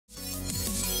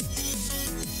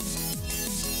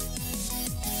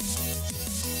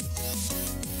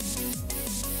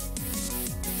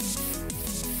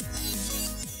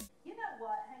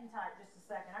hang tight just a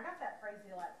second. I got that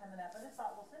crazy light coming up. I just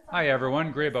thought, well, since Hi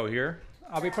everyone, Graybo here.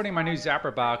 I'll be putting my new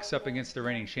Zapperbox up against the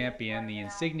reigning champion, the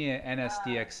Insignia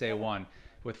NS-DXA1,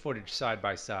 with footage side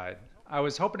by side. I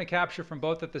was hoping to capture from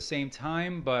both at the same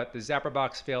time, but the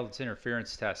Zapperbox failed its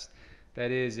interference test.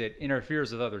 That is, it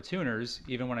interferes with other tuners,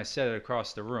 even when I set it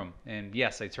across the room. And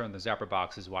yes, I turned the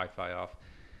Zapperbox's Wi-Fi off.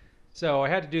 So I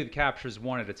had to do the captures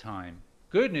one at a time.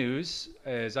 Good news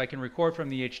is I can record from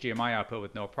the HDMI output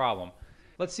with no problem.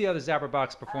 Let's see how the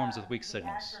Zapperbox performs with weak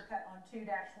signals. Cut on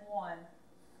 2-1.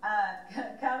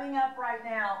 Coming up right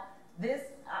now, this,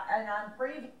 and I'm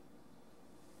preview.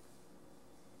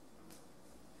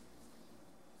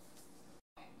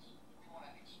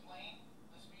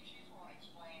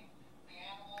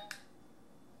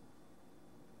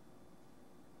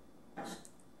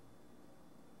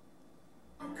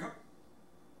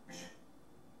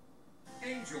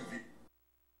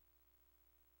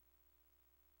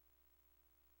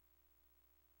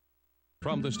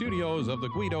 From the studios of the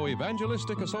Guido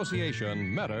Evangelistic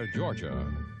Association, Meta,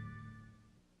 Georgia.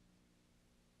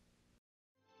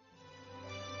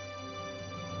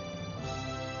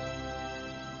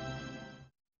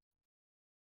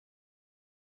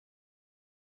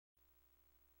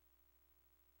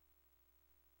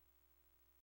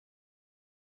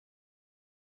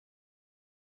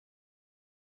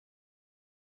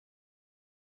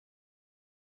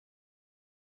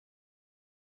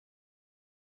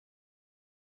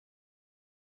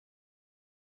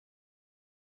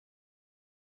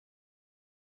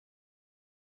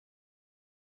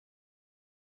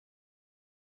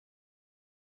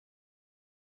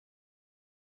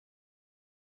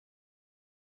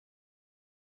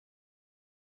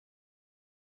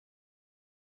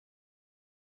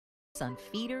 On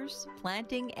feeders,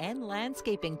 planting, and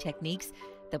landscaping techniques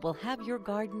that will have your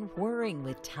garden whirring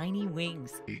with tiny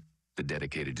wings. The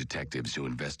dedicated detectives who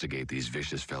investigate these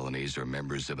vicious felonies are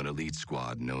members of an elite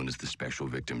squad known as the Special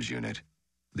Victims Unit.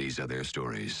 These are their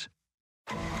stories.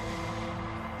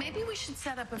 Maybe we should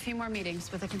set up a few more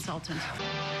meetings with a consultant.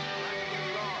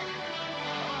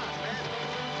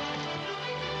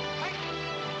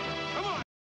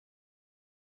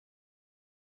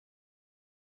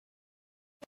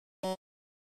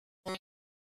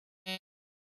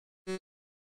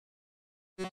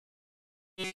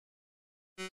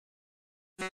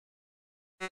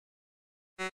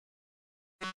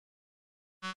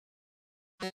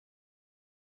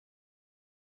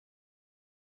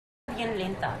 Bien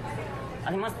lenta.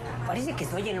 Además, parece que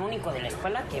soy el único de la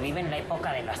escuela que vive en la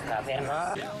época de las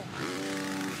cavernas.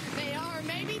 They are.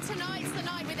 Maybe tonight's the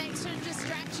night with extra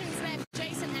distractions there.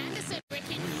 Jason Anderson,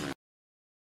 Ricky.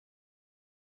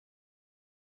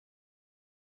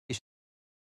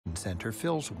 Center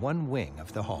fills one wing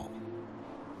of the hall.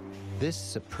 This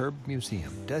superb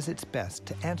museum does its best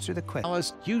to answer the question.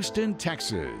 Dallas, Houston,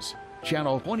 Texas,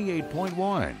 channel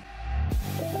 28.1.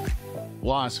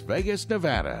 Las Vegas,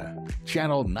 Nevada,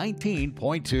 channel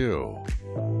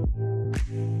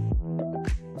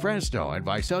 19.2. Fresno and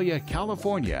Visalia,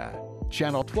 California,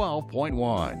 channel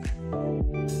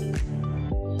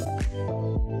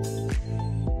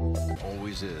 12.1.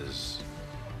 Always is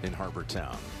in Harbor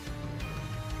Town.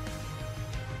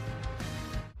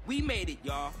 We made it,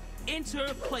 y'all. Enter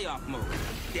playoff mode.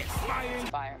 That's fire.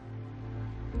 Fire.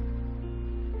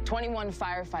 21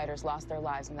 firefighters lost their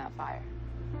lives in that fire.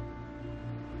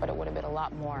 But it would have been a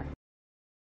lot more.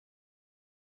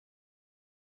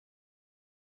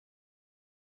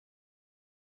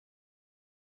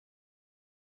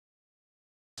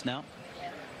 Now.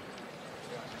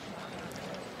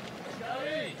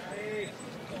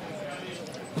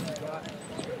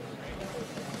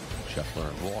 Scheffler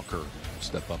and Walker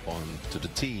step up on to the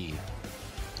tee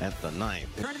at the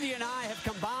ninth. Trinity and I have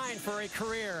combined for a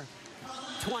career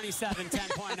 27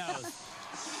 10.0s.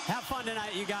 Have fun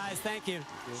tonight, you guys. Thank you.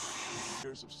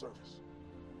 Years of service.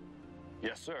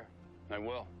 Yes, sir. I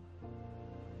will.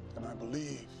 And I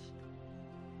believe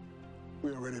we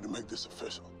are ready to make this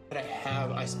official.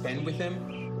 I spend with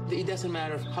them. It doesn't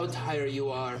matter how tired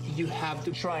you are. You have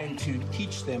to try to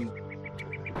teach them.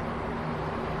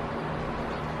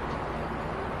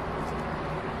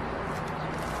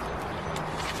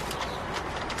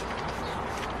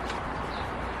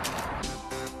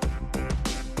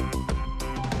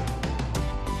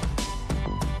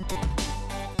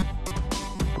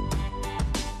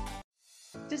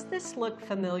 Does this look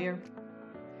familiar?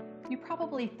 You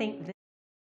probably think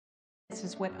this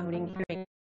is what owning hearing.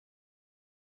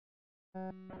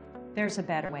 There's a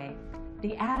better way.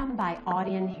 The Atom by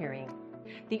Audien Hearing.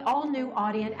 The all-new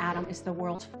Audien Atom is the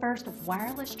world's first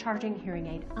wireless charging hearing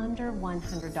aid under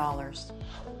 $100.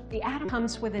 The Atom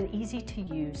comes with an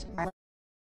easy-to-use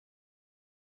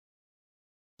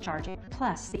charging.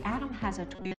 Plus, the Atom has a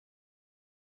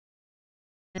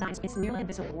it's nearly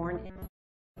invisible warranty.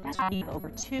 That's over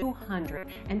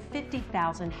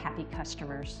 250,000 happy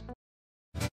customers.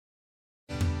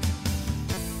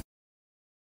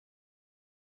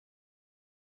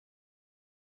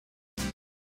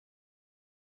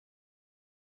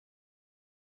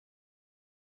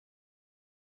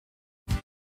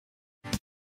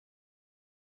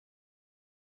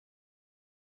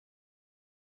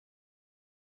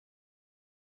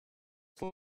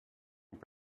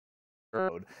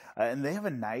 And they have a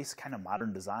nice kind of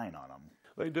modern design on them.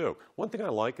 They do. One thing I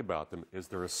like about them is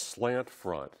they're a slant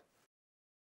front.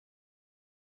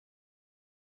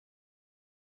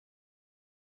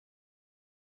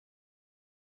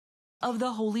 Of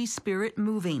the Holy Spirit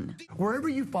moving. Wherever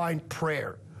you find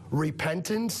prayer,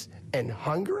 repentance, and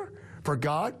hunger for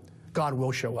God, God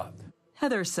will show up.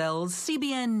 Heather Sells,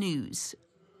 CBN News.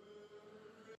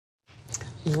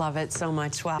 Love it so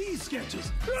much. Wow. These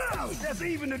sketches. Oh, that's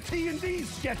even the T&D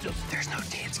sketches. There's no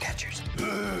T in Skechers.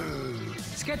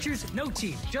 Skechers, no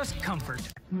T, just comfort.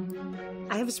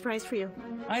 I have a surprise for you.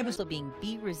 I'm also being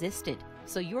bee resisted,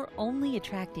 so you're only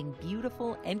attracting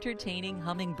beautiful, entertaining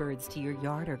hummingbirds to your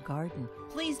yard or garden.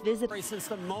 Please visit. Since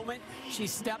the moment she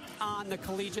stepped on the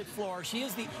collegiate floor, she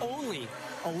is the only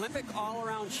Olympic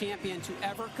all-around champion to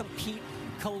ever compete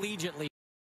collegiately.